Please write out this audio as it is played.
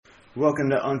Welcome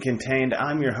to Uncontained.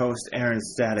 I'm your host, Aaron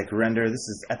Static Render. This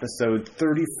is episode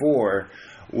 34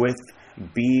 with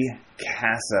B.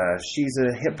 Casa. She's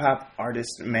a hip-hop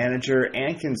artist, manager,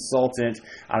 and consultant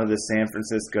out of the San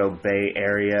Francisco Bay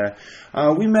Area.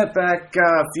 We met back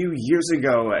a few years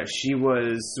ago. She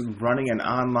was running an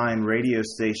online radio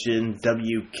station,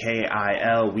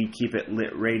 WKIL, We Keep It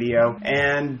Lit Radio,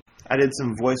 and I did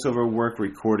some voiceover work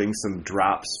recording some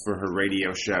drops for her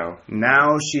radio show.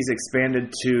 Now she's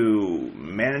expanded to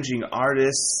managing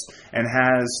artists and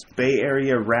has Bay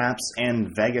Area Raps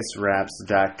and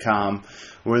VegasRaps.com,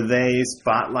 where they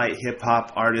spotlight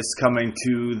hip-hop artists coming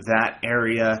to that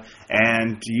area,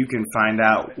 and you can find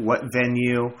out what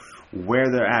venue,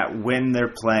 where they're at, when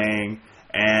they're playing,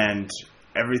 and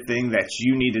everything that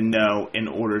you need to know in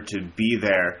order to be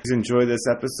there. Please enjoy this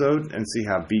episode and see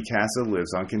how B. Casa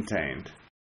lives uncontained.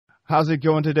 How's it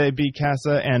going today, B.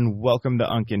 Casa, and welcome to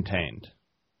Uncontained.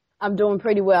 I'm doing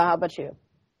pretty well. How about you?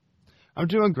 I'm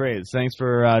doing great. Thanks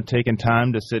for taking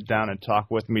time to sit down and talk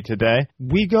with me today.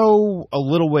 We go a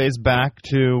little ways back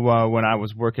to when I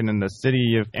was working in the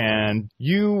city, and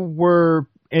you were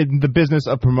in the business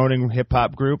of promoting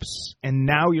hip-hop groups, and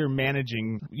now you're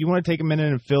managing. You want to take a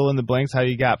minute and fill in the blanks how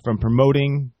you got from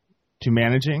promoting to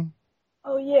managing?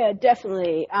 Oh, yeah,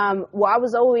 definitely. Well, I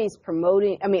was always I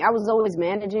was always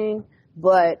managing,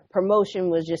 but promotion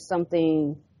was just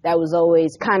something that was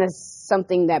always kind of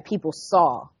something that people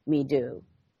saw me do.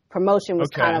 Promotion was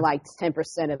kind of like 10%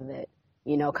 of it,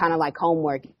 you know, kind of like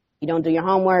homework. You don't do your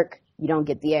homework, you don't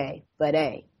get the A, but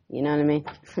A. You know what I mean?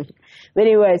 But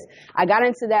anyways, I got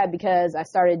into that because I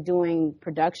started doing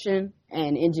production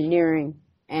and engineering.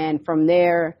 And from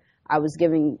there, I was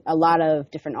giving a lot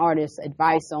of different artists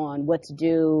advice on what to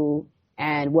do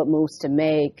and what moves to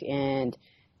make and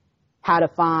how to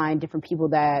find different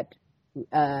people that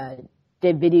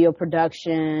did video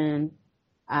production.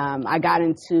 I got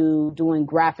into doing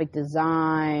graphic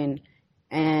design,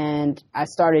 and I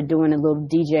started doing a little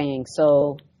DJing.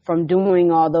 So from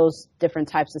doing all those different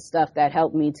types of stuff, that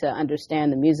helped me to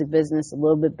understand the music business a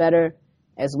little bit better,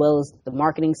 as well as the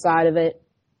marketing side of it.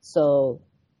 So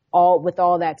with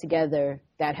all that together,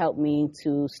 that helped me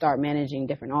to start managing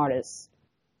different artists.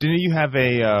 Didn't you have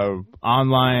a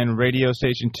online radio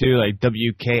station too, like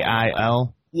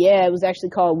WKIL? Yeah, it was actually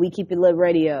called We Keep It Lit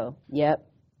Radio. Yep.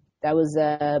 That was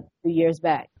a few years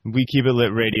back. We Keep It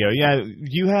Lit Radio. Yeah,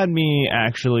 you had me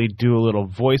actually do a little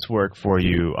voice work for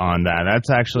you on that.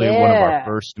 That's actually one of our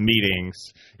first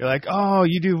meetings. You're like, oh,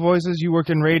 you do voices, you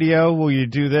work in radio, will you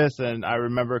do this? And I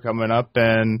remember coming up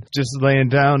and just laying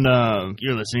down,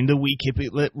 you're listening to We Keep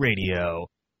It Lit Radio.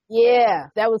 Yeah,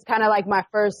 that was kind of like my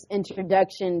first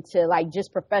introduction to like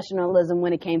just professionalism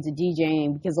when it came to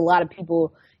DJing, because a lot of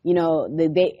people, you know,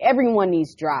 everyone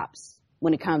needs drops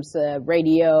when it comes to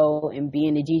radio and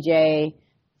being a DJ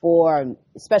for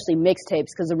especially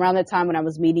mixtapes. Because around the time when I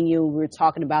was meeting you, we were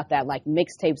talking about that, like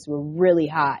mixtapes were really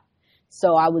hot.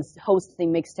 So I was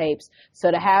hosting mixtapes. So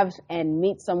to have and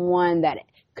meet someone that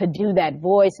could do that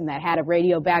voice and that had a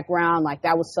radio background, like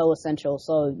that was so essential.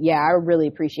 So yeah, I really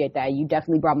appreciate that. You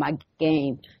definitely brought my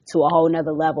game to a whole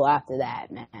nother level after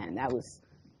that, man.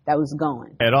 That was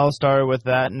going. It all started with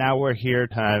that. Now we're here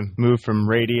to move from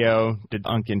radio to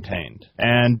Uncontained.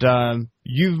 And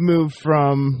you've moved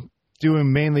from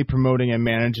doing mainly promoting and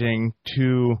managing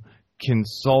to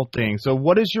consulting. So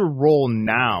what is your role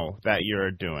now that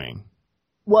you're doing?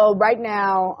 Well, right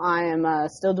now I am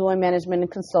still doing management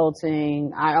and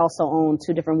consulting. I also own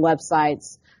two different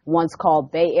websites. One's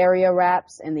called Bay Area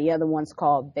Raps and the other one's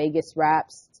called Vegas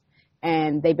Raps.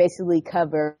 And they basically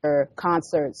cover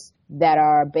concerts that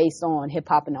are based on hip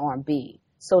hop and R&B.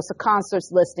 So it's a concerts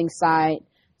listing site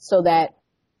so that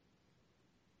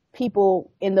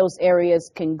people in those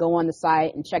areas can go on the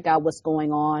site and check out what's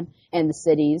going on in the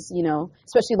cities, you know,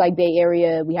 especially like Bay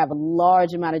Area. We have a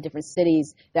large amount of different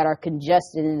cities that are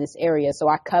congested in this area. So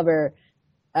I cover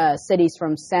cities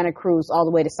from Santa Cruz all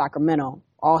the way to Sacramento,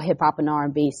 all hip hop and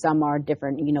R&B. Some are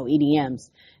different, you know, EDMs.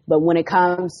 But when it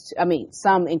comes to,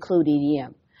 some include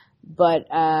EDM.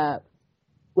 But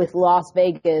with Las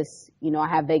Vegas, you know, I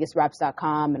have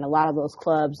VegasRaps.com, and a lot of those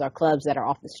clubs are clubs that are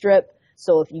off the strip.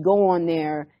 So if you go on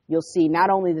there, you'll see not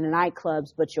only the nightclubs,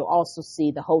 but you'll also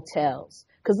see the hotels.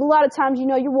 Because a lot of times, you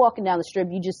know, you're walking down the strip,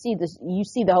 you just see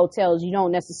see the hotels, you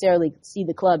don't necessarily see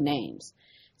the club names.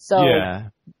 So yeah,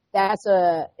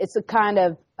 it's a kind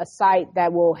of a site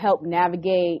that will help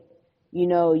navigate, you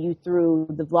know, you through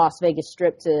the Las Vegas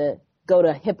Strip to go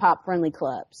to hip hop friendly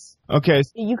clubs. Okay.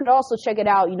 You could also check it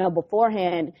out, you know,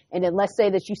 beforehand. And then let's say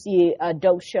that you see a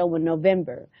dope show in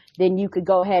November, then you could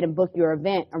go ahead and book your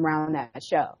event around that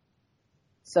show.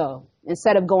 So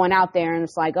instead of going out there and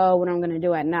it's like, oh, what am I going to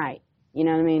do at night? You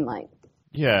know what I mean? Like,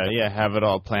 Yeah, have it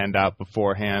all planned out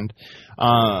beforehand.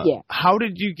 Yeah. How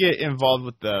did you get involved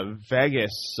with the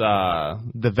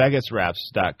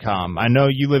VegasRaps.com? I know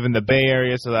you live in the Bay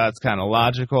Area, so that's kind of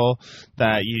logical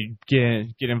that you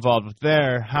get involved with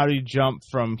there. How do you jump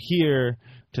from here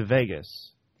to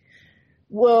Vegas?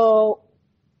 Well,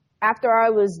 after I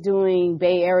was doing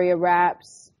Bay Area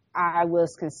Raps, I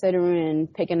was considering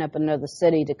picking up another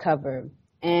city to cover.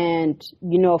 And,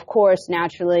 of course,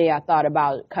 naturally, I thought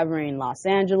about covering Los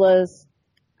Angeles.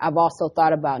 I've also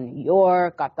thought about New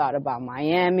York. I thought about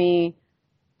Miami.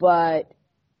 But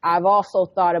I've also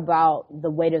thought about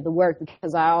the weight of the work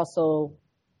because I also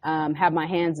have my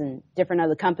hands in different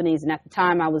other companies. And at the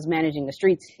time, I was managing a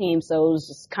street team. So it was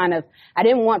just kind of, I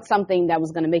didn't want something that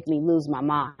was going to make me lose my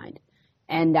mind.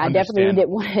 And I definitely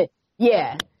didn't want it.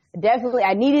 Yeah, definitely.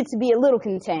 I needed to be a little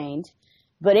contained.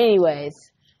 But anyways,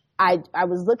 I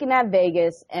was looking at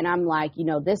Vegas and I'm like,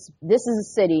 this is a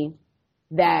city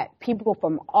that people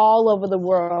from all over the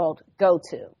world go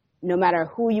to, no matter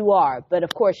who you are. But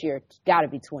of course, you're got to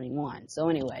be 21. So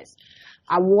anyways,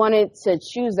 I wanted to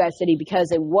choose that city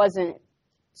because it wasn't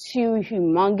too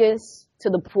humongous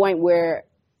to the point where,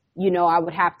 I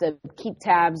would have to keep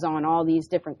tabs on all these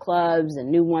different clubs and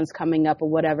new ones coming up or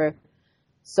whatever.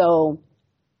 So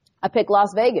I picked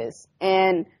Las Vegas.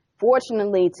 And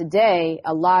fortunately, today,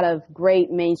 a lot of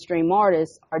great mainstream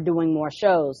artists are doing more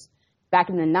shows. Back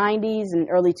in the 90s and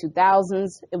early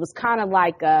 2000s, it was kind of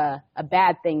like a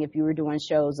bad thing if you were doing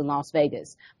shows in Las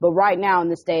Vegas. But right now, in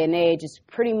this day and age, it's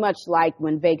pretty much like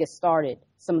when Vegas started.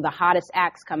 Some of the hottest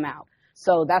acts come out.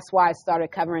 So that's why I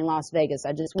started covering Las Vegas.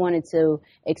 I just wanted to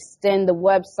extend the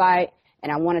website,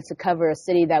 and I wanted to cover a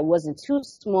city that wasn't too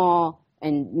small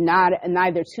and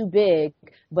neither too big,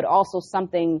 but also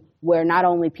something where not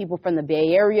only people from the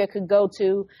Bay Area could go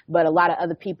to, but a lot of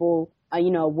other people,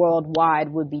 worldwide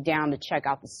would be down to check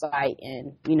out the site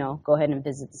and, go ahead and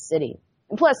visit the city.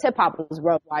 And plus, hip-hop was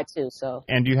worldwide, too, so.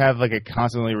 And you have, a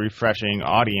constantly refreshing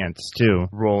audience, too,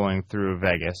 rolling through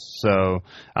Vegas. So,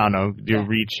 I don't know, your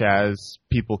reach as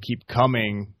people keep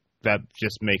coming, that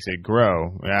just makes it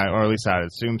grow, or at least I'd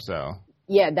assume so.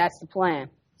 Yeah, that's the plan.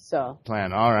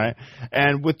 All right.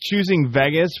 And with choosing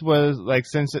Vegas was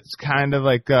since it's kind of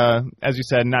as you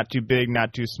said, not too big,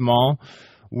 not too small,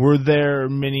 were there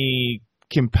many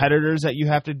competitors that you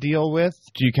have to deal with?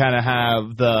 Do you kind of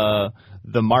have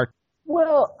the mark?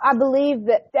 Well, I believe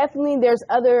that definitely there's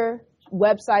other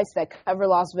websites that cover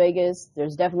Las Vegas.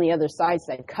 There's definitely other sites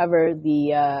that cover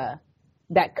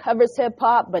that covers hip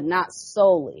hop, but not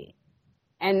solely.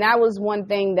 And that was one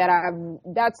thing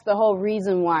that's the whole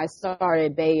reason why I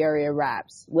started Bay Area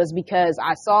Raps, was because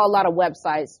I saw a lot of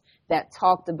websites that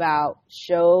talked about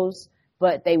shows,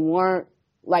 but they weren't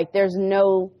there's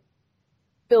no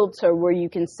filter where you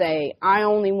can say, I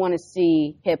only want to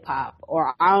see hip hop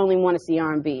or I only want to see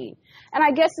R&B. And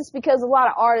I guess it's because a lot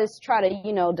of artists try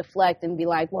to, deflect and be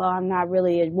like, well, I'm not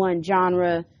really a one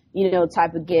genre,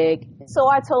 type of gig. So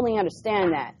I totally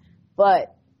understand that.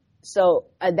 But so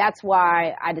that's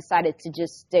why I decided to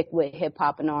just stick with hip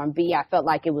hop and R&B. I felt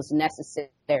like it was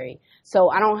necessary. So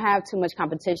I don't have too much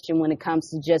competition when it comes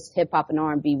to just hip hop and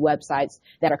R&B websites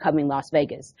that are covering Las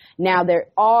Vegas. Now there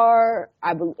are,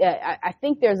 I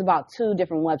think there's about 2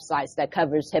 different websites that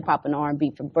covers hip hop and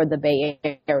R&B for the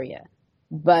Bay Area.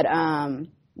 But,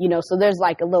 so there's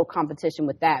a little competition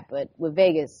with that. But with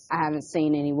Vegas, I haven't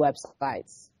seen any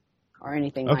websites or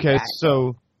anything like that. Okay,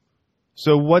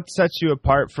 so what sets you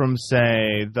apart from,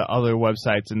 say, the other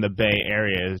websites in the Bay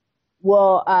Area?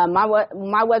 Well, my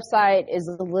website is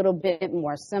a little bit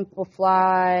more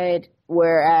simplified,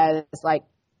 whereas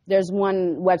there's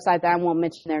one website that I won't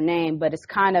mention their name, but it's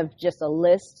kind of just a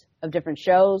list of different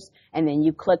shows, and then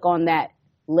you click on that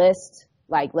list.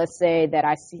 Let's say that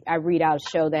I read out a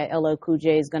show that LL Cool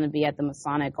J is going to be at the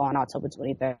Masonic on October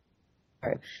 23rd.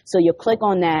 So you'll click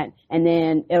on that, and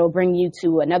then it'll bring you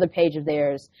to another page of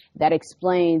theirs that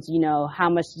explains, how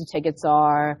much the tickets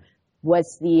are,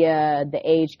 what's the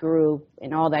age group,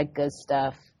 and all that good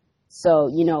stuff. So,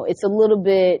 it's a little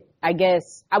bit, I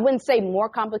guess, I wouldn't say more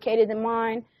complicated than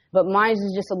mine, but mine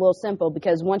is just a little simple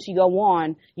because once you go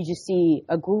on, you just see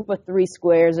a group of 3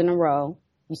 squares in a row.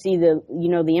 You see the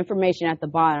information at the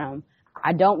bottom.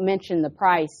 I don't mention the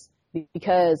price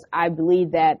because I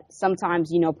believe that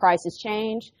sometimes, prices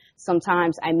change.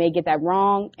 Sometimes I may get that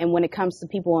wrong. And when it comes to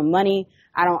people and money,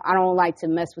 I don't like to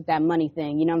mess with that money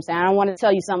thing. You know what I'm saying? I don't want to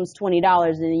tell you something's $20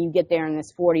 and then you get there and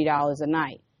it's $40 a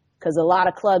night. Cause a lot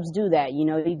of clubs do that.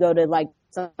 You go to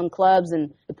some clubs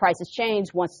and the prices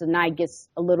change once the night gets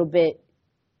a little bit,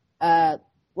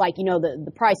 Like,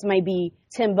 the price may be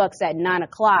 $10 at 9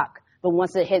 o'clock, but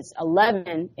once it hits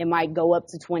 11, it might go up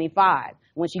to 25.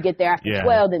 Once you get there after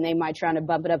 12, then they might try to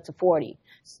bump it up to 40.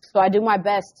 So I do my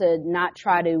best to not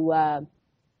try to,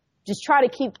 just try to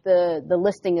keep the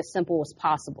listing as simple as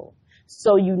possible.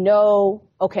 So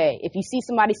okay, if you see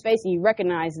somebody's face and you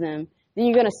recognize them, then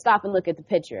you're going to stop and look at the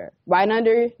picture. Right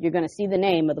under, you're going to see the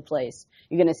name of the place.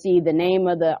 You're going to see the name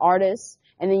of the artist,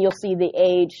 and then you'll see the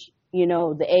age,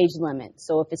 the age limit.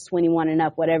 So if it's 21 and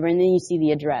up, whatever, and then you see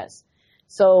the address.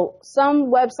 So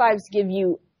some websites give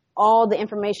you all the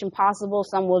information possible.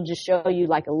 Some will just show you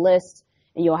like a list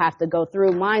and you'll have to go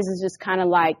through. Mine's is just kind of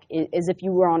like as if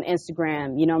you were on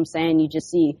Instagram. You know what I'm saying? You just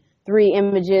see 3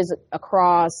 images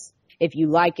across. If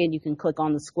you like it, you can click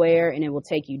on the square and it will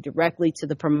take you directly to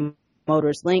the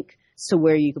promoter's link to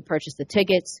where you can purchase the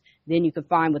tickets. Then you can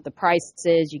find what the price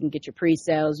is. You can get your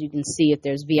pre-sales. You can see if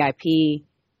there's VIP,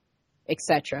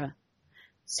 etc.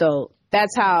 So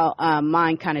that's how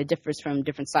mine kind of differs from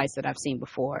different sites that I've seen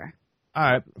before. All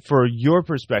right. For your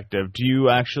perspective, do you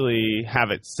actually have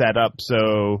it set up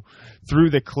so through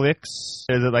the clicks,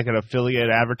 is it like an affiliate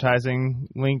advertising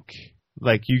link?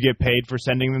 Like you get paid for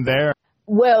sending them there?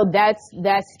 Well, that's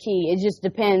key. It just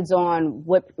depends on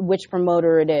which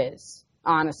promoter it is,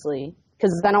 honestly,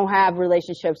 because I don't have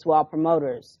relationships with all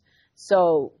promoters.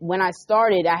 So when I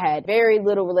started, I had very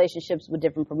little relationships with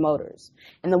different promoters.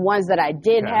 And the ones that I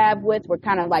did have with were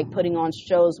kind of like putting on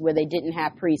shows where they didn't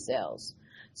have pre-sales.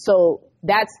 So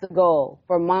that's the goal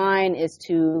for mine, is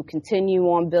to continue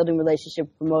on building relationship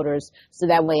with promoters so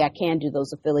that way I can do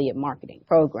those affiliate marketing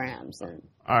programs.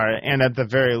 All right. And at the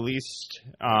very least,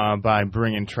 by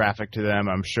bringing traffic to them,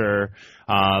 I'm sure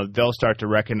they'll start to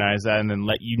recognize that and then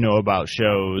let you know about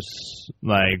shows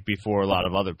like before a lot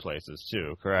of other places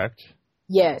too, correct?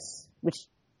 Yes, which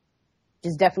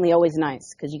is definitely always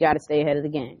nice because you got to stay ahead of the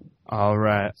game. All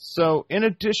right. So in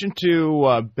addition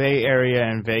to Bay Area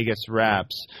and Vegas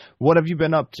raps, what have you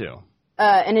been up to?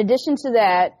 In addition to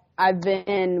that, I've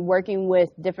been working with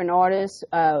different artists.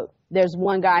 There's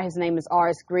one guy, his name is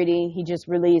R.S. Greedy. He just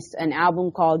released an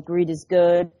album called Greed is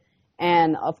Good.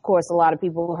 And of course, a lot of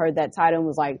people heard that title and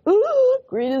was like, ooh,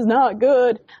 greed is not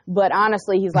good. But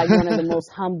honestly, he's like one of the most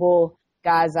humble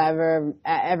guys I've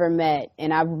ever met.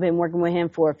 And I've been working with him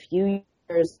for a few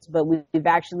years, but we've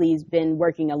actually been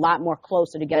working a lot more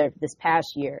closer together this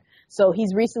past year. So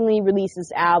he's recently released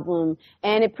this album,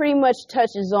 and it pretty much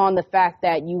touches on the fact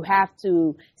that you have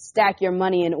to stack your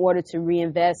money in order to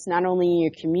reinvest not only in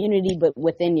your community, but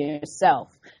within yourself.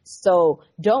 So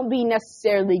don't be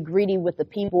necessarily greedy with the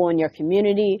people in your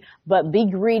community, but be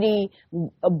greedy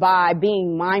by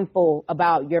being mindful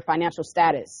about your financial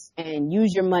status and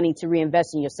use your money to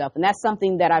reinvest in yourself. And that's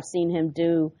something that I've seen him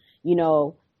do,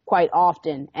 quite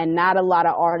often, and not a lot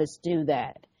of artists do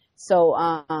that. So,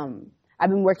 I've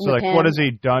been working with him. What has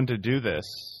he done to do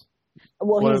this?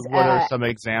 Well, what are some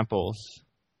examples?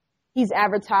 He's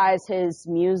advertised his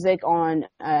music on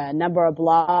a number of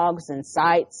blogs and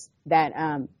sites that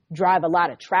drive a lot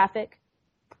of traffic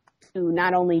to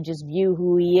not only just view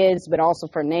who he is, but also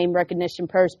for name recognition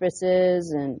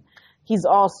purposes. And he's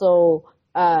also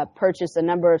purchased a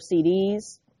number of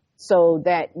CDs, so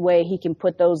that way he can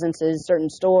put those into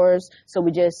certain stores. So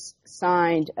we just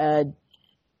signed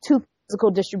 2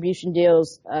 physical distribution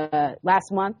deals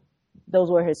last month.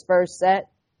 Those were his first set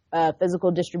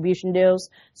physical distribution deals.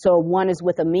 So one is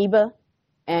with Amoeba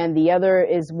and the other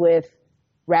is with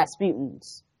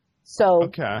Rasputin's. So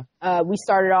we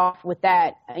started off with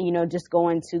that, just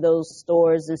going to those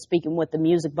stores and speaking with the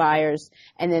music buyers,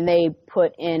 and then they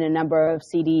put in a number of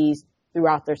CDs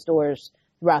throughout their stores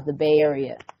throughout the Bay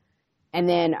Area. And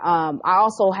then I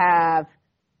also have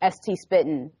ST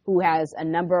Spittin', who has a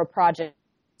number of projects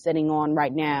sitting on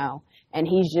right now, and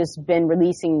he's just been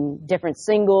releasing different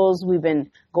singles. We've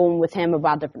been going with him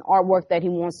about different artwork that he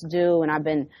wants to do, and I've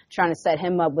been trying to set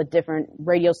him up with different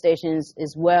radio stations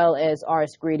as well as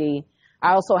R.S. Greedy.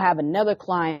 I also have another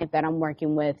client that I'm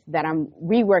working with, that I'm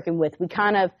reworking with. We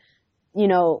kind of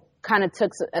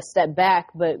took a step back,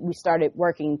 but we started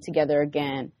working together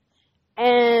again.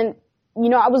 And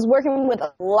I was working with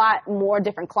a lot more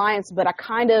different clients, but I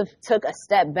kind of took a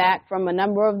step back from a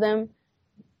number of them.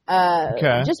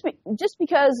 Just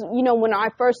because, when I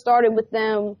first started with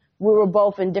them, we were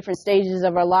both in different stages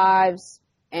of our lives.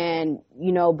 And,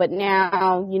 but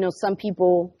now, some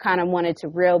people kind of wanted to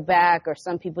reel back, or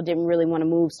some people didn't really want to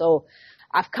move. So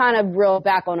I've kind of reeled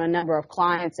back on a number of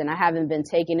clients, and I haven't been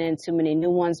taking in too many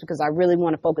new ones because I really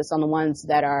want to focus on the ones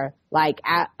that are like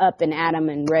up and at 'em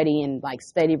and ready and like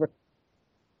steady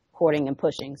recording and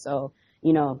pushing. So,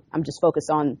 I'm just focused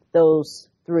on those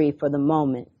 3 for the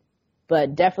moment.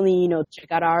 But definitely,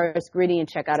 check out RS Gritty and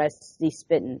check out SD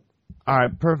Spittin'. All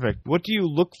right, perfect. What do you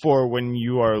look for when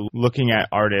you are looking at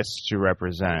artists to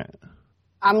represent?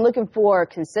 I'm looking for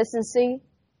consistency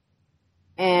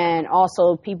and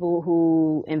also people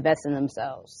who invest in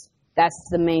themselves. That's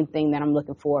the main thing that I'm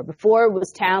looking for. Before it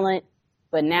was talent,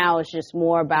 but now it's just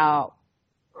more about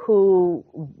who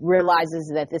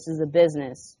realizes that this is a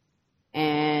business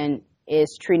and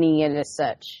is treating it as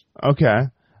such. Okay.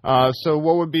 So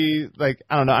what would be, I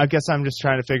don't know, I guess I'm just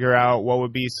trying to figure out what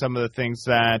would be some of the things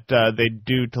that they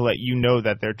do to let you know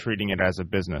that they're treating it as a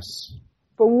business.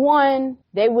 For one,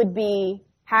 they would be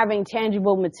having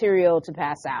tangible material to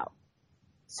pass out.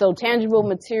 So tangible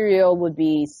material would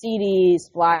be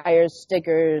CDs, flyers,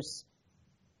 stickers,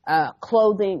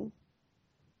 clothing.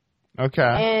 Okay.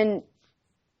 And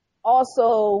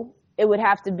also, it would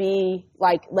have to be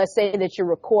let's say that you're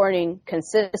recording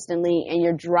consistently and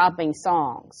you're dropping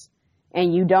songs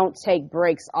and you don't take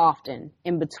breaks often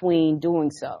in between doing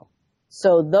so.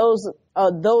 So those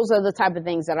are the type of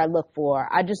things that I look for.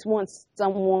 I just want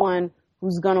someone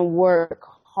who's going to work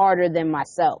harder than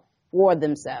myself for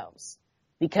themselves.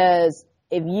 Because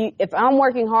if I'm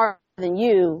working harder than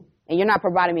you and you're not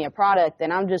providing me a product,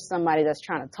 then I'm just somebody that's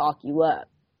trying to talk you up.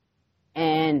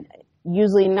 And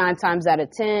usually 9 times out of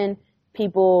 10,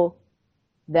 people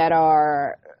that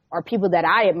are people that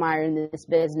I admire in this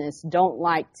business don't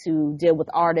like to deal with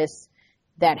artists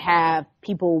that have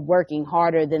people working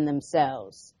harder than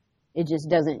themselves. It just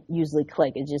doesn't usually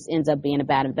click. It just ends up being a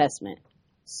bad investment.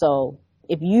 So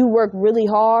if you work really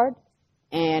hard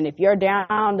and if you're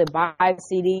down to buy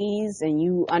CDs and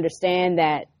you understand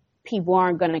that people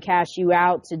aren't going to cash you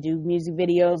out to do music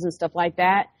videos and stuff like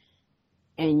that,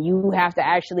 and you have to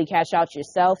actually cash out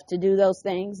yourself to do those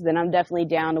things, then I'm definitely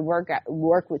down to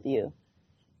work with you.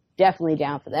 Definitely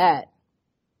down for that.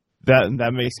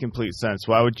 That makes complete sense.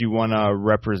 Why would you want to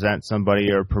represent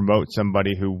somebody or promote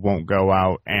somebody who won't go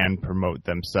out and promote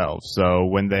themselves? So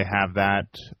when they have that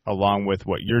along with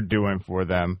what you're doing for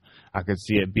them, I could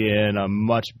see it being a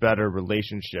much better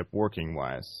relationship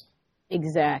working-wise.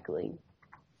 Exactly.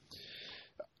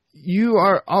 You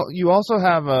also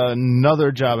have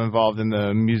another job involved in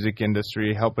the music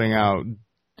industry, helping out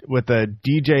with a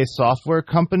DJ software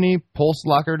company,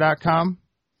 PulseLocker.com.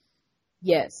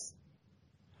 Yes.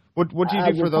 What do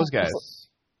you do for those guys?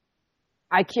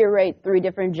 I curate 3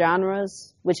 different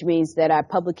genres, which means that I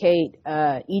publicate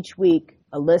each week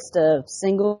a list of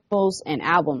singles and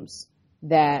albums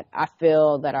that I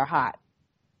feel that are hot.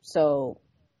 So,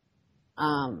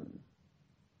 for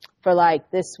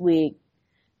this week,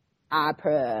 I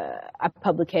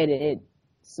publicated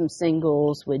some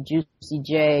singles with Juicy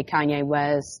J, Kanye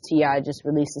West. T.I. just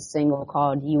released a single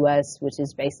called US, which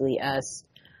is basically us.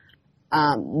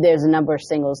 There's a number of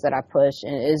singles that I push,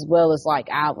 and as well as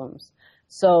albums.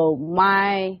 So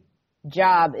my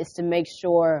job is to make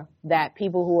sure that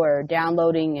people who are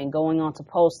downloading and going onto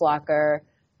PulseLocker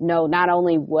know not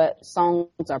only what songs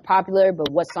are popular,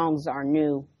 but what songs are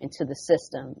new into the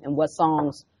system and what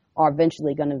songs are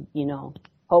eventually going to,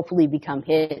 hopefully become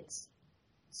hits.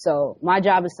 So my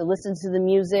job is to listen to the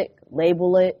music,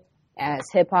 label it as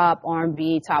hip hop,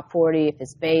 R&B, top 40. If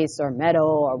it's bass or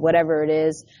metal or whatever it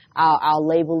is, I'll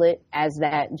label it as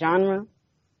that genre,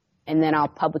 and then I'll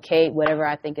publicate whatever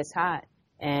I think is hot.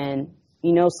 And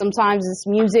sometimes it's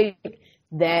music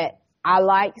that I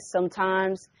like.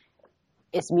 Sometimes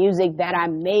it's music that I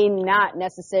may not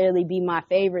necessarily be my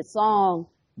favorite song,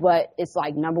 but it's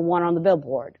number 1 on the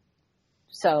Billboard.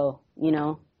 So,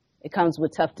 it comes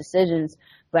with tough decisions,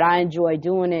 but I enjoy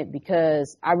doing it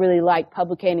because I really like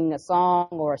publicating a song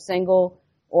or a single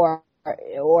or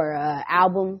an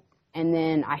album, and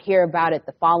then I hear about it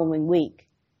the following week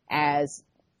as,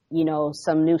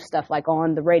 some new stuff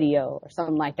on the radio or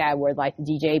something like that, where the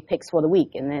DJ picks for the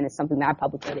week, and then it's something that I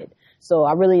publicated. So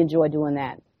I really enjoy doing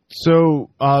that. So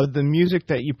the music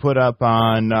that you put up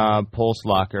on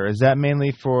PulseLocker, is that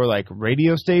mainly for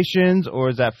radio stations, or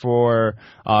is that for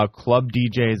club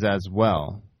DJs as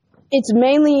well? It's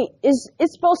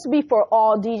supposed to be for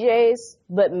all DJs,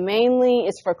 but mainly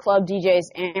it's for club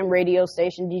DJs and radio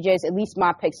station DJs. At least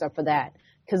my picks are for that,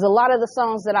 because a lot of the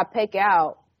songs that I pick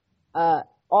out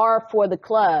are for the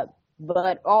club,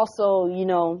 but also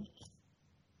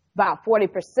about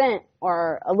 40%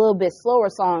 are a little bit slower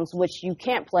songs, which you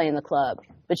can't play in the club,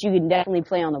 but you can definitely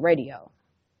play on the radio.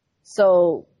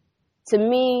 So to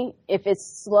me, if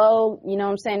it's slow, what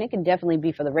I'm saying, it can definitely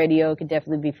be for the radio, it could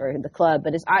definitely be for the club,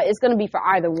 but it's going to be for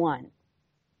either one.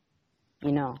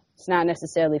 It's not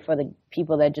necessarily for the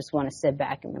people that just want to sit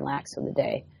back and relax for the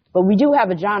day. But we do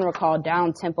have a genre called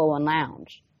down tempo and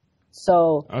lounge.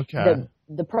 So okay.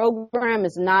 the program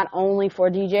is not only for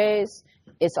DJs.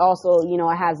 It's also,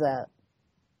 it has a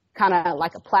kind of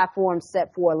like a platform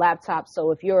set for a laptop.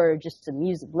 So if you're just a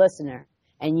music listener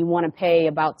and you want to pay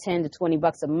about 10 to 20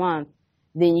 bucks a month,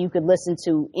 then you could listen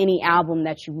to any album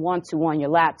that you want to on your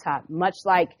laptop, much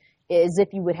like as if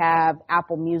you would have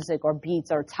Apple Music or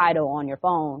Beats or Tidal on your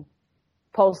phone.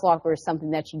 Post Locker is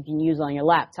something that you can use on your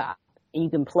laptop, and you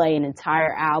can play an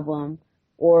entire album,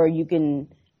 or you can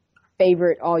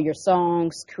favorite all your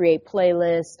songs, create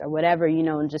playlists or whatever,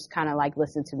 and just kind of like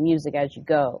listen to music as you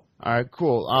go. All right,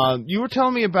 cool. You were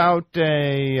telling me about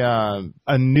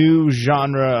a new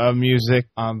genre of music,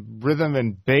 rhythm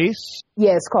and bass.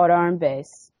 Yeah, it's called R&B.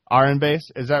 R&B?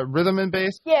 Is that rhythm and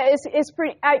bass? Yeah, it's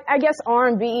pretty. I guess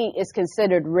R&B is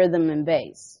considered rhythm and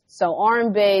bass. So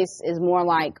R&B is more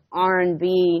like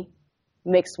R&B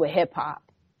mixed with hip hop.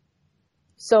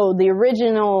 So the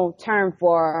original term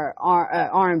for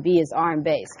R&B is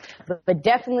R&B. But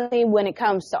definitely when it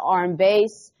comes to R&B,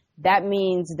 that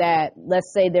means that,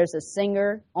 let's say there's a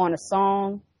singer on a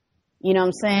song, you know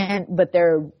what I'm saying? But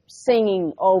they're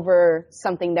singing over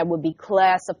something that would be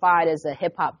classified as a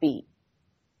hip hop beat.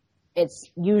 It's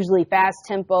usually fast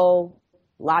tempo,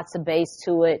 lots of bass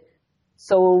to it.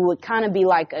 So it would kind of be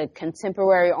like a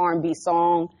contemporary R&B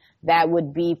song that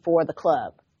would be for the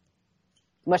club.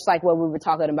 Much like what we were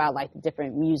talking about, like the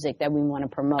different music that we want to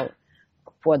promote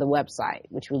for the website,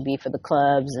 which would be for the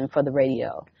clubs and for the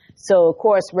radio. So, of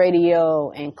course,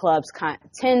 radio and clubs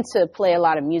tend to play a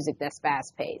lot of music that's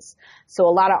fast-paced. So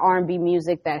a lot of R&B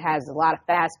music that has a lot of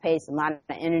fast-paced, a lot of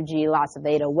energy, lots of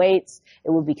 808s,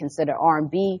 it would be considered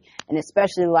R&B, and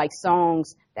especially like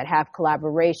songs that have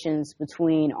collaborations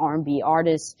between R&B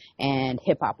artists and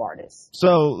hip-hop artists.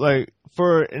 So, like,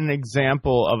 for an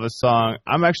example of a song,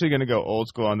 I'm actually going to go old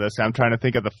school on this. I'm trying to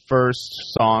think of the first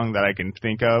song that I can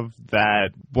think of, that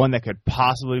one that could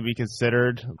possibly be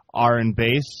considered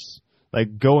R&B.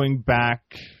 Like, going back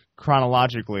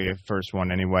chronologically, the first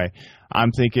one anyway,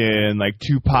 I'm thinking like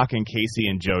Tupac and Casey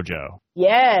and JoJo.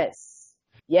 Yes.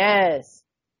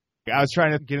 I was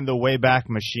trying to get in the Wayback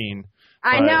Machine.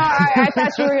 I know. I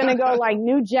thought you were going to go like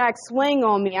New Jack Swing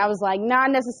on me. I was like, not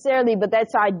necessarily, but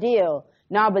that's ideal.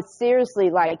 No, but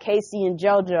seriously, like Casey and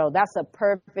JoJo, that's a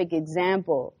perfect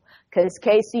example. Because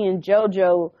Casey and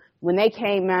JoJo, when they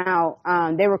came out,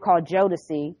 they were called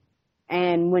Jodeci.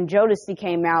 And when Jodeci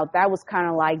came out, that was kind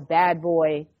of like Bad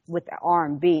Boy with the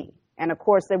R&B. And of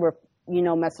course, they were,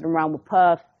 messing around with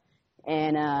Puff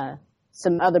and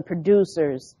some other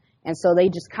producers. And so they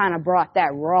just kind of brought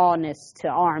that rawness to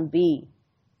R&B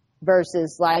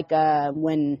versus like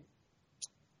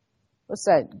what's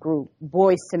that group?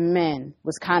 Boyz II Men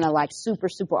was kind of like super,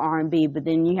 super R&B. But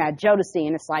then you had Jodeci,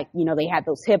 and it's like, they had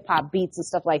those hip-hop beats and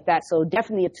stuff like that. So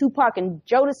definitely a Tupac and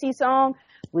Jodeci song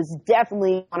was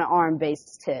definitely on an R&B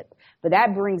tip. But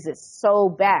that brings it so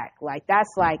back. Like,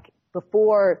 that's like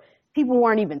before people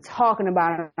weren't even talking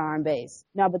about an R&B.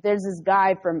 No, but there's this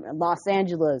guy from Los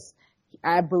Angeles.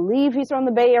 I believe he's from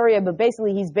the Bay Area, but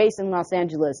basically he's based in Los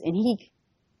Angeles, and he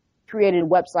created a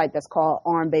website that's called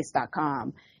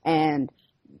rmbase.com, and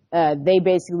they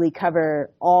basically cover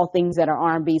all things that are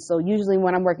R&B. So usually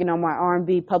when I'm working on my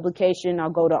R&B publication, I'll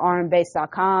go to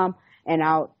rmbase.com, and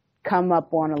I'll come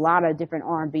up on a lot of different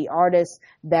R&B artists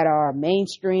that are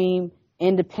mainstream,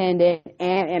 independent,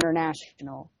 and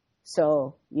international.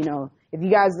 So, if you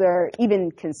guys are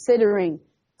even considering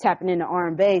tapping into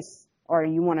R&B, or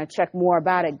you want to check more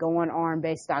about it, go on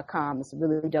rmbase.com. It's a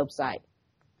really dope site.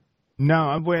 No,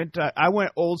 I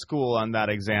went old school on that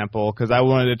example because I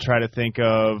wanted to try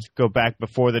to go back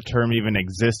before the term even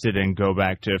existed and go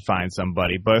back to find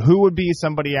somebody. But who would be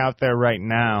somebody out there right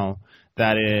now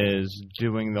that is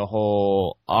doing the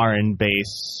whole R&B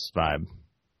vibe?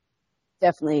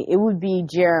 Definitely. It would be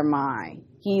Jeremiah.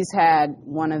 He's had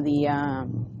one of the,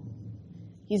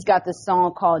 he's got this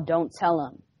song called Don't Tell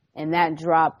Him. And that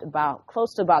dropped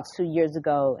close to about 2 years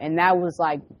ago. And that was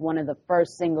like one of the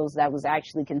first singles that was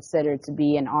actually considered to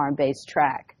be an R&B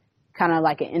track. Kind of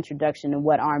like an introduction to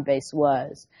what R&B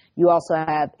was. You also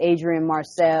have Adrian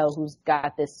Marcel, who's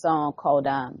got this song called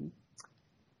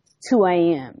 2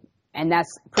 a.m. And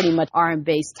that's pretty much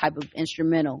R&B type of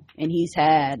instrumental. And he's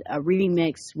had a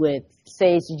remix with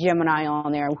Sage Gemini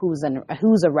on there, who's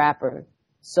a rapper.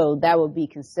 So that would be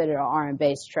considered an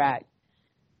R&B track.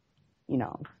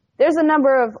 There's a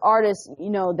number of artists,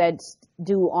 that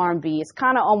do R&B. It's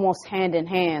kind of almost hand in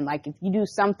hand. Like if you do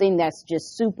something that's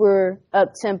just super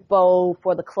up-tempo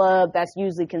for the club, that's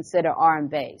usually considered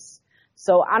R&B.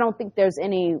 So I don't think there's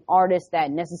any artists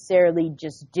that necessarily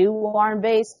just do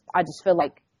R&B. I just feel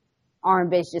like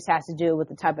R&B just has to do with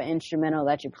the type of instrumental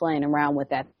that you're playing around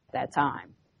with at that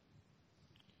time.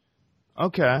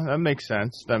 Okay, that makes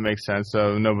sense. That makes sense.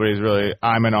 So nobody's really,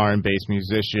 I'm an R&B-based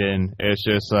musician. It's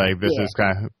just like this is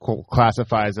kind of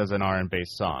classifies as an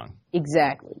R&B-based song.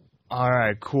 Exactly. All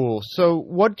right, cool. So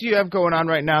what do you have going on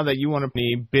right now that you want to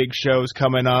be big shows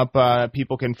coming up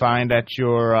people can find at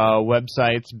your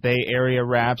websites, Bay Area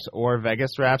Raps or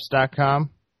VegasRaps.com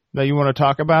that you want to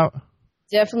talk about?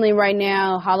 Definitely right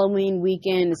now, Halloween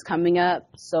weekend is coming up.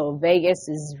 So Vegas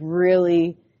is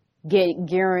really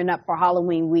gearing up for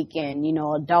Halloween weekend. You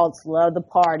know, adults love the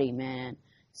party, man.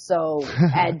 So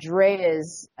at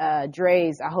Dre's, I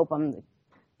hope I'm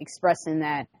expressing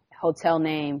that hotel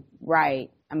name right.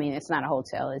 I mean, it's not a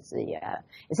hotel. It's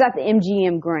at the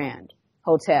MGM Grand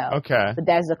Hotel. Okay. But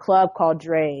there's a club called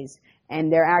Dre's,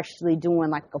 and they're actually doing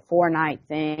like a 4-night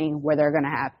thing where they're going to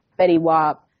have Fetty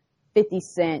Wap, 50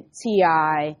 Cent,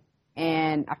 T.I.,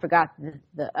 and I forgot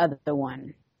the other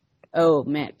one. Oh,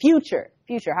 man. Future.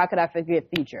 How could I forget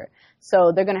Future?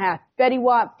 So they're going to have Fetty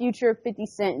Wap, Future, 50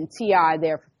 Cent, and T.I.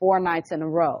 there for 4 nights in a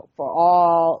row for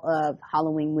all of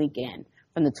Halloween weekend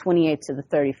from the 28th to the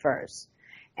 31st.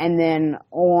 And then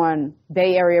on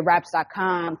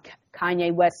BayAreaRaps.com,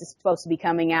 Kanye West is supposed to be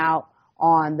coming out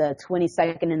on the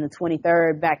 22nd and the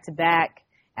 23rd back-to-back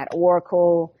at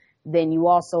Oracle. Then you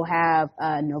also have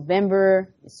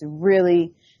November. It's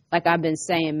really, like I've been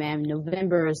saying, man,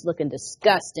 November is looking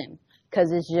disgusting because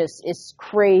it's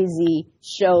crazy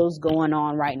shows going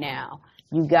on right now.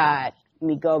 You got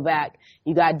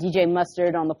DJ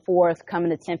Mustard on the 4th coming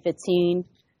to 1015.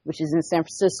 Which is in San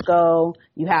Francisco.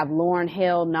 You have Lauryn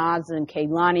Hill, Nas, and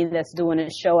Kehlani that's doing a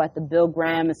show at the Bill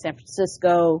Graham in San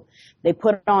Francisco. They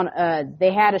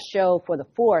had a show for the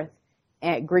 4th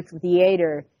at Greek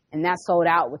Theater, and that sold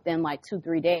out within like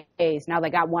 2-3 days. Now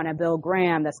they got one at Bill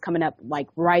Graham that's coming up like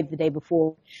right the day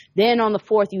before. Then on the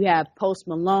 4th, you have Post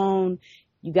Malone.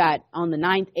 You got on the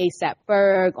 9th, A$AP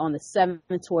Ferg. On the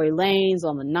 7th, Tory Lanez.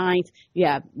 On the 9th, you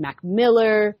have Mac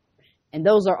Miller. And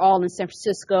those are all in San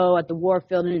Francisco at the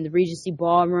Warfield and in the Regency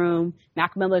Ballroom.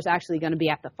 Mac Miller's actually going to be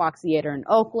at the Fox Theater in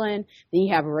Oakland. Then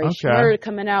you have Ray Schmurda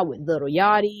coming out with Lil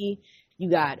Yachty. You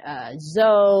got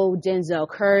Zoe, Denzel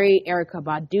Curry, Erykah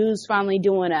Badu's finally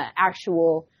doing an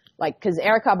actual, because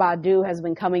Erykah Badu has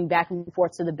been coming back and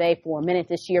forth to the Bay for a minute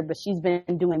this year, but she's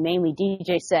been doing mainly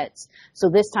DJ sets. So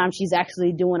this time she's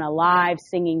actually doing a live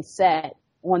singing set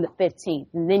on the 15th.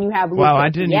 And then you have Lupe I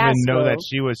didn't Fiasco. even know that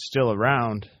she was still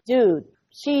around. Dude,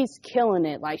 she's killing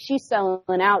it. Like, she's selling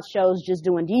out shows just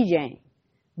doing DJing.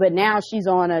 But now she's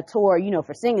on a tour,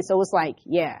 for singing. So it's like,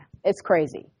 yeah, it's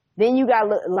crazy. Then you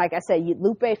got, like I said,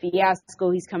 Lupe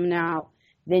Fiasco, he's coming out.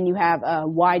 Then you have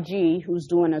YG, who's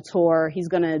doing a tour. He's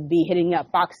going to be hitting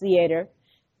up Fox Theater.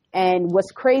 And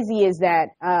what's crazy is that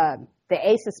the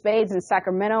Ace of Spades in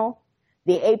Sacramento,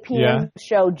 the 8 p.m.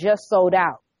 show just sold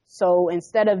out. So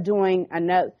instead of doing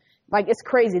another, it's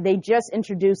crazy. They just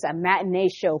introduced a matinee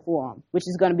show for them, which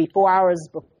is going to be 4 hours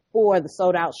before the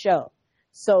sold out show.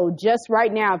 So just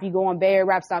right now, if you go on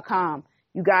BayAreaRaps.com,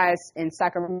 you guys in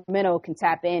Sacramento can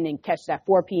tap in and catch that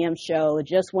 4 p.m. show. It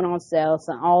just went on sale. It's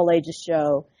an all ages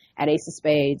show at Ace of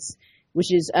Spades,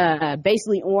 which is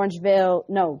basically Orangeville.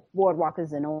 No, Boardwalk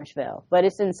is in Orangeville, but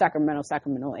it's in the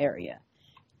Sacramento area.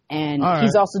 And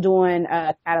he's also doing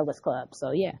Catalyst Club.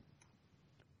 So yeah.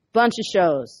 Bunch of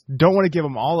shows. Don't want to give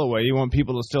them all away. You want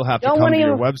people to still have to come to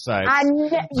your website.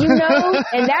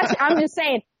 And I'm just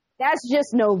saying, that's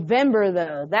just November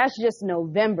though. That's just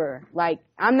November.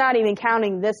 I'm not even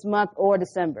counting this month or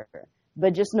December,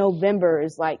 but just November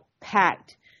is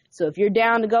packed. So if you're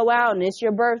down to go out and it's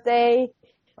your birthday,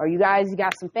 or you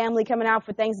got some family coming out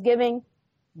for Thanksgiving,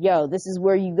 this is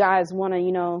where you guys want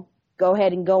to, go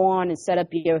ahead and go on and set up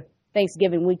your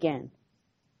Thanksgiving weekend.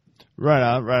 Right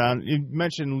on. You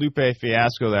mentioned Lupe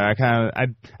Fiasco there. I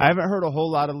haven't heard a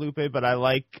whole lot of Lupe, but I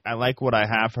like what I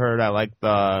have heard. I like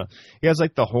he has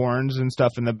the horns and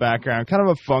stuff in the background, kind of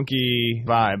a funky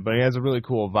vibe, but he has a really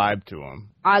cool vibe to him.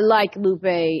 I like Lupe,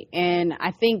 and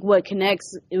I think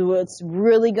what's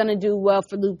really going to do well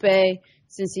for Lupe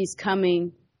since he's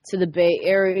coming to the Bay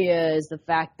Area is the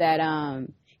fact that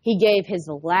he gave his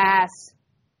last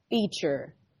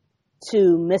feature to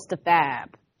Mr.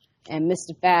 Fab. And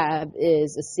Mr. Fab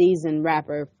is a seasoned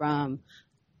rapper from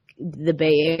the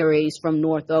Bay Area. He's from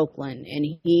North Oakland. And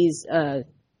he's a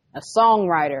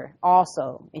songwriter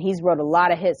also. And he's wrote a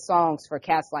lot of hit songs for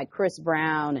cats like Chris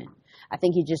Brown. And I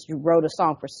think he just wrote a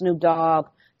song for Snoop Dogg.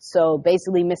 So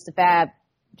basically, Mr. Fab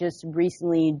just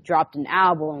recently dropped an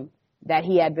album that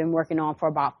he had been working on for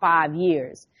about 5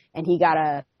 years. And he got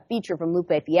a feature from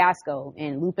Lupe Fiasco.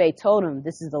 And Lupe told him,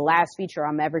 this is the last feature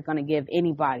I'm ever going to give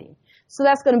anybody. So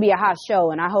that's going to be a hot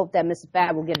show, and I hope that Mr.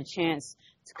 Fab will get a chance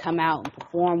to come out and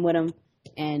perform with him.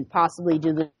 and possibly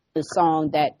do the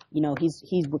song that, you know,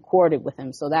 he's recorded with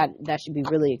him. So that should be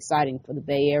really exciting for the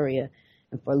Bay Area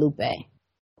and for Lupe.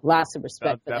 Lots of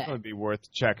respect for that. Definitely be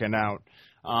worth checking out.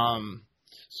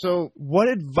 So what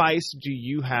advice do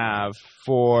you have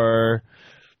for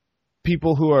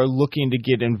people who are looking to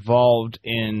get involved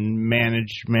in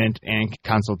management and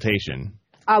consultation?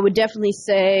 I would definitely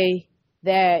say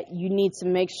that you need to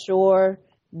make sure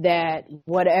that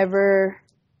whatever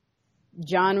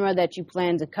genre that you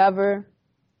plan to cover,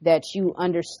 that you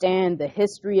understand the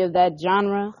history of that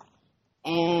genre,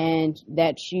 and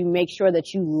that you make sure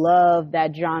that you love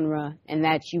that genre and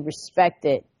that you respect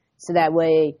it. So that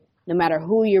way, no matter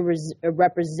who you're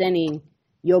representing,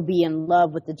 you'll be in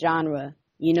love with the genre.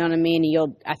 You know what I mean?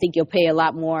 I think you'll pay a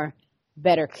lot more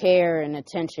better care and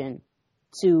attention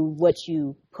to what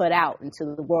you put out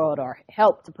into the world or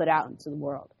help to put out into the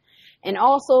world. And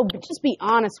also, just be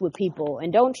honest with people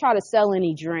and don't try to sell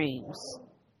any dreams.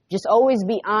 Just always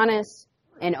be honest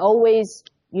and always,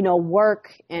 you know,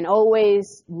 work and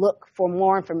always look for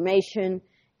more information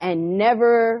and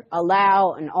never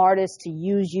allow an artist to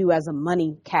use you as a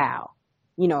money cow,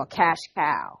 you know, a cash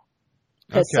cow.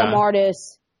 Because some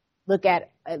artists look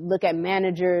at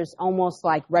managers almost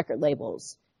like record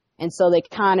labels. And so they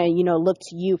kind of, you know, look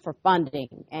to you for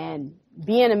funding. And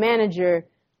being a manager,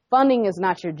 funding is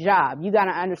not your job. You got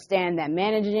to understand that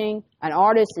managing an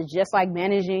artist is just like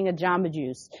managing a Jamba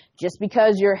Juice. Just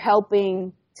because you're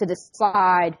helping to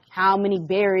decide how many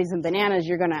berries and bananas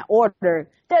you're going to order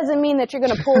doesn't mean that you're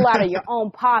going to pull out of your own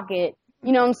pocket,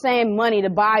 you know what I'm saying, money to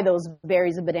buy those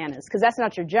berries and bananas. Because that's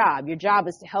not your job. Your job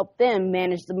is to help them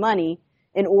manage the money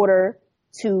in order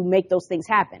to make those things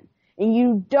happen. And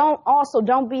you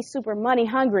don't be super money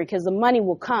hungry because the money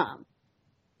will come.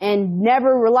 And never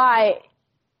rely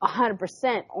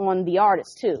 100% on the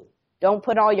artist too. Don't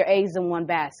put all your eggs in one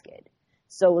basket.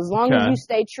 So as long as you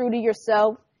stay true to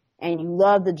yourself and you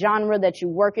love the genre that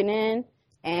you're working in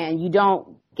and you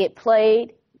don't get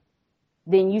played,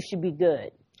 then you should be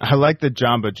good. I like the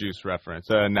Jamba Juice reference,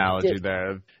 analogy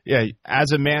there. Yeah,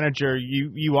 as a manager,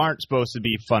 you aren't supposed to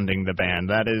be funding the band.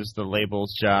 That is the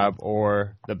label's job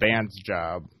or the band's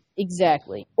job.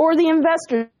 Exactly. Or the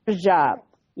investor's job,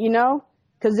 you know?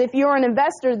 Because if you're an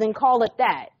investor, then call it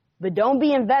that. But don't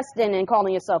be investing and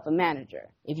calling yourself a manager.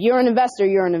 If you're an investor,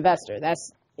 you're an investor.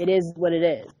 It is what it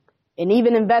is. And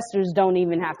even investors don't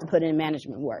even have to put in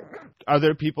management work. Are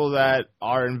there people that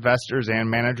are investors and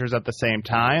managers at the same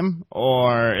time?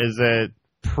 Or is it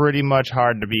pretty much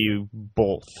hard to be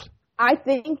both? I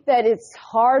think that it's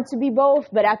hard to be both,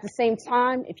 but at the same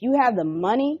time, if you have the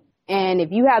money and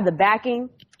if you have the backing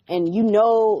and you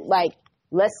know, like,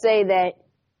 let's say that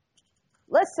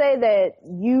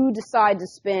you decide to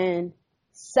spend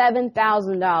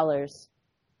 $7,000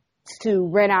 to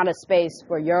rent out a space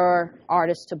for your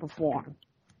artist to perform.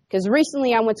 Because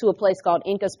recently I went to a place called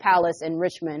Inca's Palace in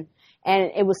Richmond,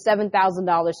 and it was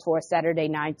 $7,000 for a Saturday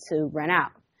night to rent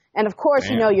out. And of course,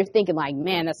 you know, you're thinking like,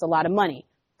 man, that's a lot of money.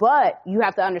 But you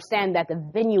have to understand that the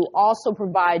venue also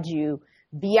provides you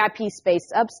VIP space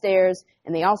upstairs,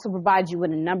 and they also provide you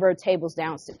with a number of tables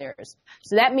downstairs.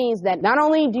 So that means that not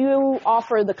only do you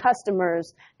offer the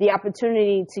customers the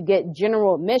opportunity to get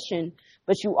general admission,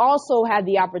 but you also have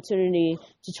the opportunity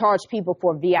to charge people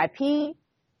for VIP,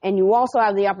 and you also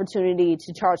have the opportunity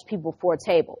to charge people for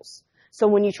tables. So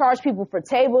when you charge people for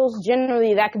tables,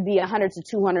 generally that could be $100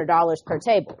 to $200 per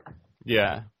table.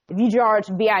 Yeah. If you charge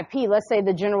VIP, let's say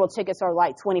the general tickets are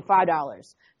like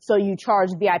 $25. So you charge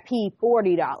VIP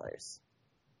 $40.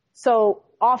 So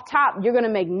off top, you're going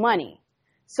to make money.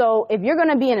 So if you're going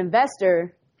to be an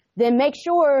investor, then make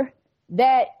sure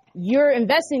that you're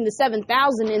investing the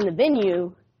 $7,000 in the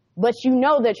venue, but you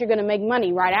know that you're going to make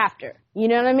money right after. You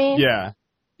know what I mean? Yeah.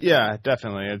 Yeah,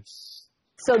 definitely.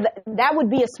 So that would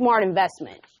be a smart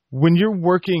investment. When you're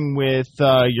working with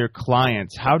your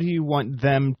clients, how do you want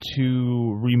them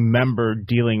to remember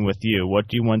dealing with you? What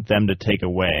do you want them to take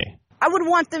away? I would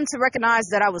want them to recognize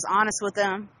that I was honest with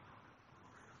them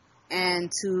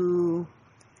and to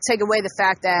take away the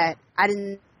fact that I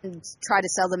didn't try to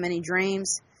sell them any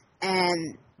dreams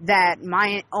and that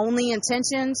my only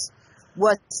intentions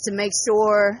was to make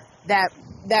sure that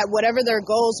whatever their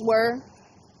goals were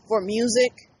for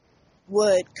music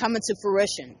would come into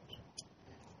fruition,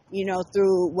 you know,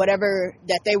 through whatever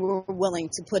that they were willing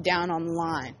to put down on the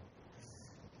line.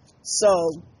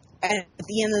 So at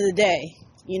the end of the day,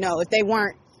 you know, if they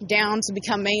weren't down to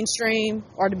become mainstream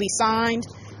or to be signed,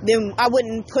 then I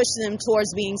wouldn't push them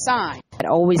towards being signed.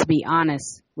 Always be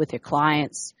honest with your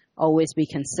clients, always be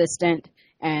consistent,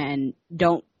 and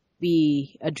don't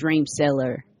be a dream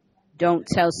seller. Don't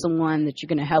tell someone that you're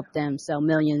going to help them sell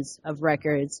millions of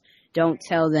records. Don't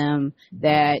tell them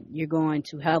that you're going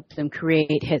to help them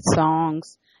create hit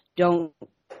songs. Don't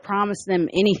promise them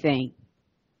anything.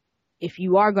 If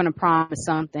you are going to promise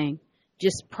something,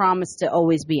 just promise to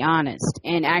always be honest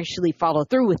and actually follow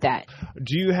through with that.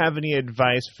 Do you have any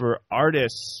advice for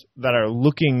artists that are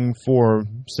looking for,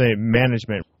 say,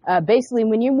 management? Basically,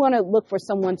 when you want to look for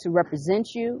someone to represent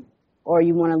you, or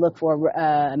you want to look for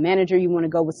a manager, you want to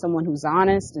go with someone who's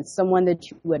honest and someone that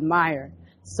you admire,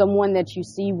 someone that you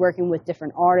see working with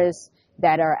different artists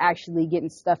that are actually getting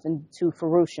stuff into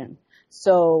fruition.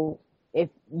 So if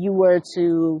you were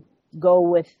to go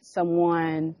with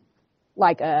someone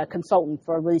like a consultant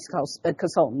for a release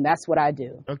consultant, that's what I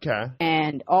do. Okay.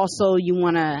 And also you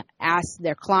want to ask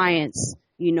their clients,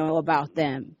 about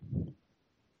them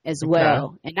as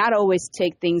well. And not always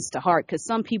take things to heart, because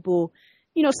some people,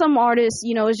 some artists,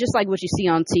 it's just like what you see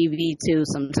on TV too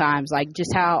sometimes, like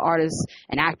just how artists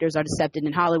and actors are accepted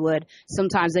in Hollywood.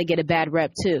 Sometimes they get a bad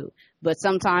rep too. But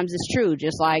sometimes it's true,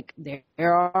 just like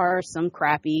there are some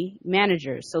crappy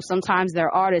managers. So sometimes there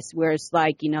are artists where it's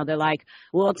like, they're like,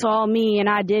 well, it's all me and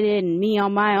I did it and me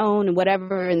on my own and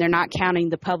whatever. And they're not counting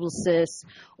the publicist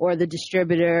or the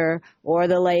distributor or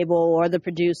the label or the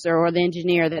producer or the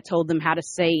engineer that told them how to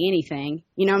say anything.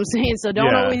 You know what I'm saying? So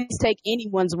don't always take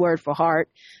anyone's word for heart.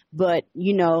 But,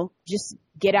 just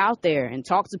get out there and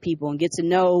talk to people and get to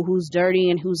know who's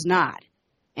dirty and who's not.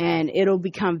 And it'll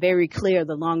become very clear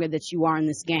the longer that you are in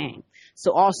this game.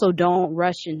 So also don't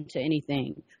rush into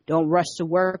anything. Don't rush to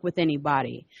work with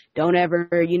anybody. Don't ever,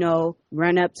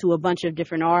 run up to a bunch of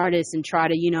different artists and try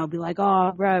to, be like,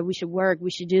 oh, bro, we should work. We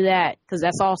should do that. Because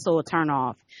that's also a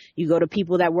turnoff. You go to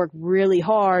people that work really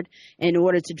hard in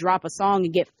order to drop a song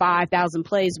and get 5,000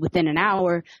 plays within an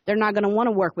hour. They're not going to want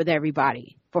to work with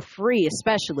everybody for free,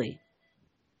 especially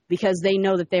because they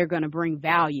know that they're going to bring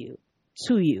value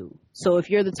to you. So if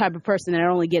you're the type of person that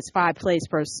only gets 5 plays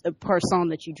per song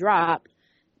that you drop,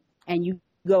 and you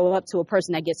go up to a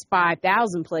person that gets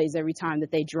 5,000 plays every time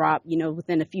that they drop,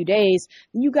 within a few days,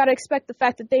 you got to expect the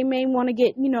fact that they may want to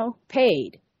get,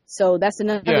 paid. So that's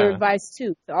another advice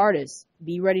too to artists.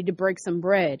 Be ready to break some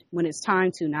bread when it's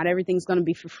time to. Not everything's going to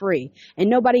be for free, and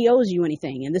nobody owes you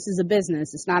anything. And this is a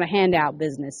business. It's not a handout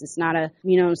business. It's not a,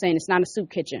 it's not a soup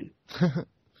kitchen.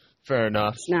 Fair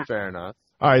enough. Fair enough.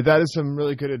 All right, that is some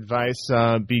really good advice,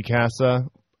 B. Casa.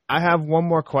 I have one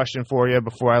more question for you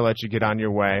before I let you get on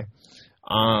your way.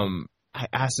 I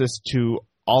ask this to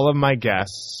all of my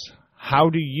guests. How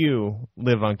do you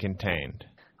live uncontained?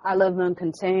 I live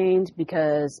uncontained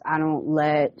because I don't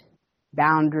let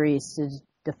boundaries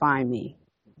define me.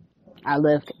 I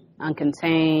live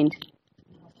uncontained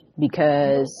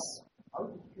because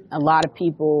a lot of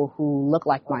people who look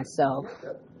like myself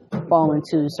fall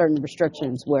into certain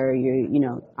restrictions where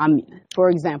for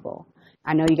example,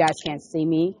 I know you guys can't see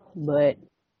me, but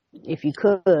if you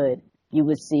could, you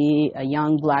would see a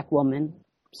young black woman,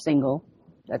 single,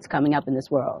 that's coming up in this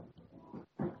world.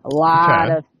 A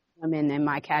lot of women in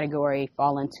my category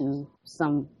fall into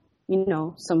some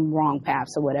wrong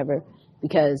paths or whatever,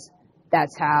 because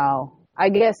that's how, I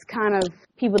guess, kind of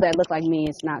people that look like me,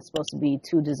 it's not supposed to be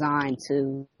too designed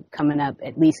to coming up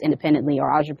at least independently or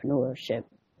entrepreneurship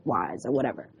wise or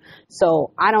whatever.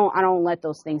 So I don't let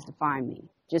those things define me.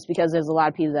 Just because there's a lot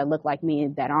of people that look like me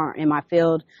that aren't in my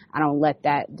field, I don't let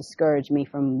that discourage me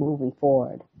from moving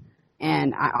forward.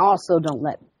 And I also don't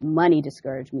let money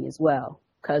discourage me as well,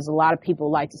 because a lot of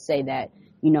people like to say that,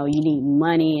 you need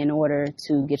money in order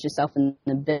to get yourself in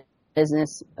the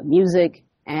business of music,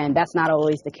 and that's not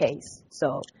always the case.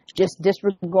 So just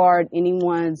disregard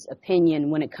anyone's opinion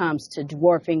when it comes to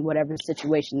dwarfing whatever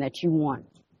situation that you want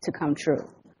to come true.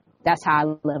 That's how I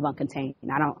live uncontained.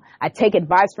 I take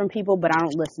advice from people, but I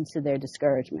don't listen to their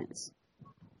discouragements.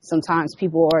 Sometimes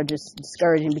people are just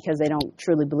discouraging because they don't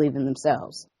truly believe in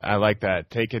themselves. I like that.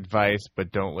 Take advice,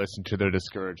 but don't listen to their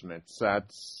discouragements. I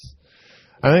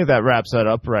think that wraps that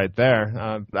up right there.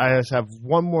 I just have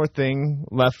one more thing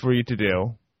left for you to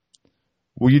do.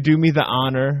 Will you do me the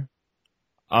honor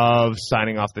of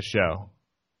signing off the show?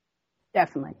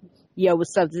 Definitely. Yo,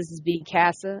 what's up? This is B.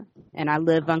 Casa, and I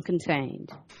live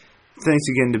uncontained. Thanks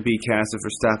again to B. Casa for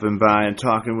stopping by and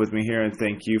talking with me here, and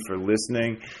thank you for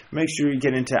listening. Make sure you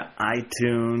get into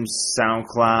iTunes,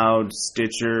 SoundCloud,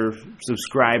 Stitcher,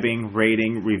 subscribing,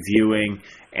 rating, reviewing,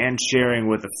 and sharing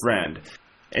with a friend.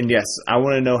 And yes, I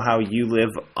want to know how you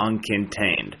live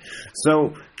uncontained.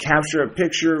 So capture a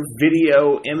picture,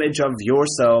 video, image of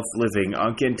yourself living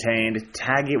uncontained.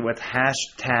 Tag it with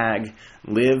hashtag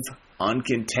live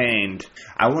uncontained.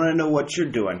 I want to know what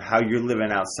you're doing, how you're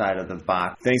living outside of the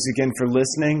box. Thanks again for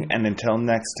listening, and until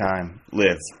next time,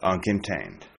 live uncontained.